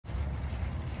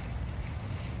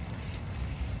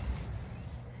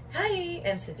Hi,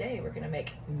 and today we're gonna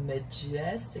make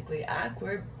majestically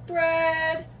awkward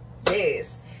bread.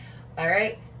 Yes. All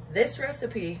right, this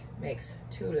recipe makes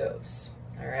 2 loaves.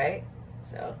 All right,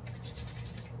 so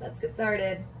let's get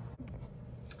started.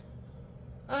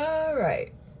 All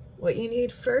right, what you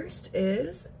need first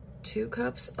is 2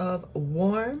 cups of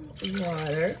warm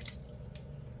water,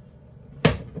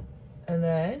 and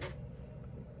then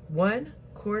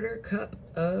 1/4 cup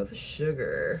of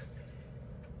sugar.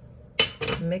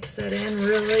 Mix it in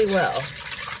really well.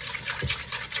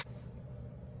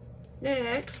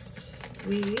 Next,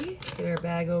 we get our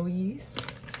bag of yeast,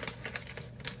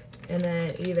 and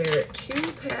then either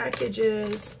 2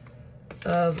 packages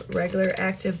of regular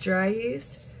active dry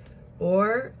yeast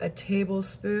or a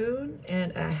tablespoon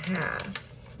and a half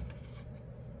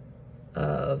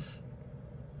of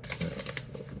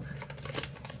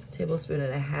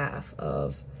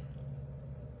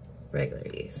regular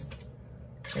yeast.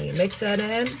 And you mix that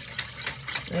in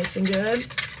nice and good.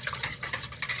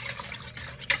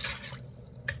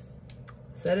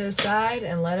 Set it aside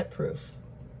and let it proof.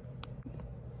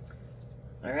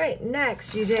 All right,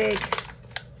 next you take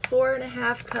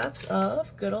 4½ cups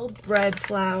of good old bread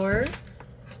flour,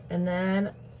 and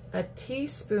then a 1.5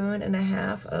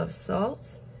 teaspoons of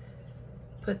salt.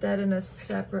 Put that in a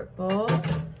separate bowl,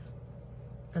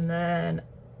 and then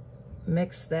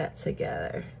mix that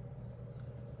together.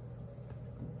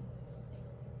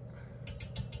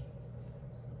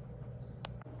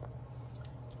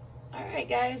 All right,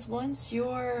 guys, once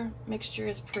your mixture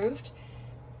is proofed,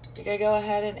 you're gonna go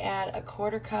ahead and add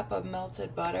 1/4 cup of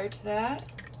melted butter to that.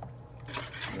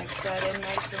 Mix that in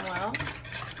nice and well.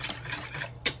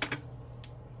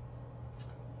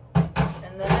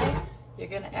 And then you're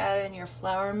gonna add in your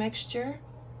flour mixture,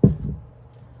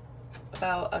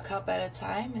 about 1 cup at a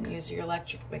time, and use your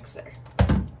electric mixer.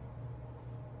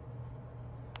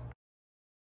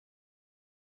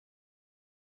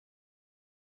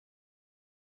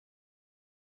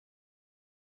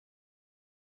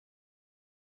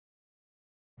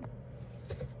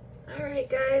 All right,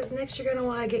 guys, next you're gonna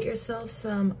wanna get yourself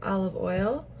some olive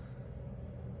oil.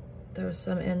 Throw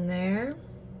some in there.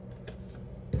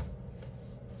 And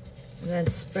then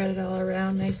spread it all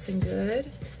around nice and good.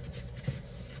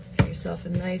 Get yourself a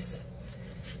nice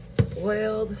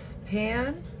oiled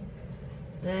pan.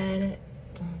 Then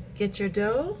get your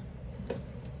dough.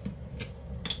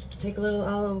 Take a little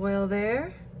olive oil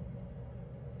there.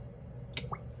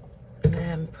 And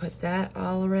then put that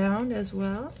all around as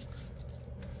well.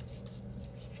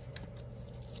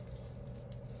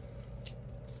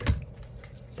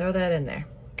 Throw that in there.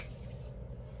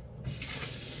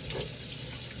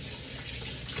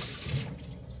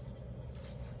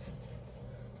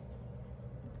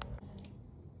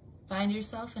 Find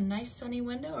yourself a nice sunny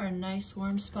window or a nice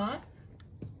warm spot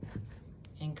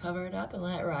and cover it up and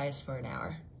let it rise for an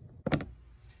hour.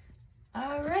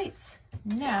 All right,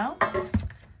 now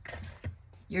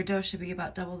your dough should be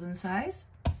about doubled in size.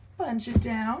 Bunch it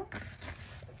down.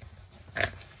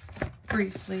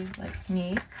 Briefly, like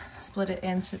me, split it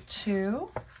into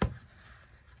 2.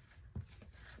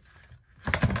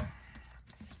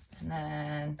 And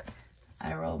then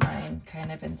I roll mine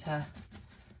kind of into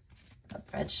a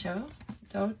bread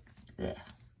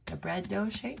dough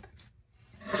shape.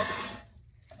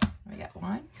 We got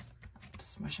one.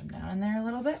 Just smush them down in there a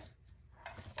little bit.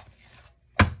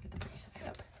 Get the pretty side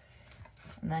up.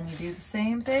 And then you do the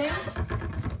same thing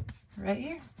right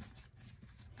here.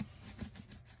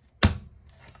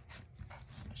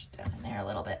 A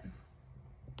little bit.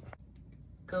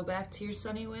 Go back to your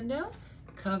sunny window,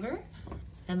 cover,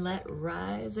 and let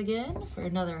rise again for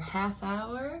another ½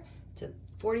 hour to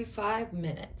 45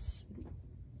 minutes.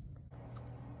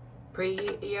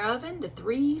 Preheat your oven to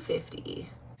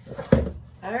 350.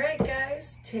 All right,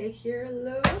 guys, take your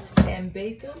loaves and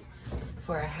bake them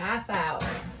for a ½ hour.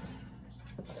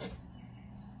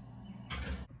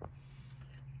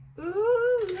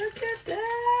 Ooh, look at that.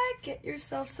 Get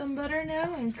yourself some butter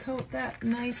now and coat that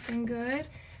nice and good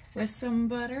with some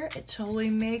butter. It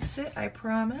totally makes it, I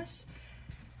promise.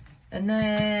 And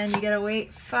then you gotta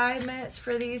wait 5 minutes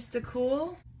for these to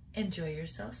cool. Enjoy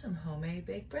yourself some homemade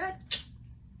baked bread.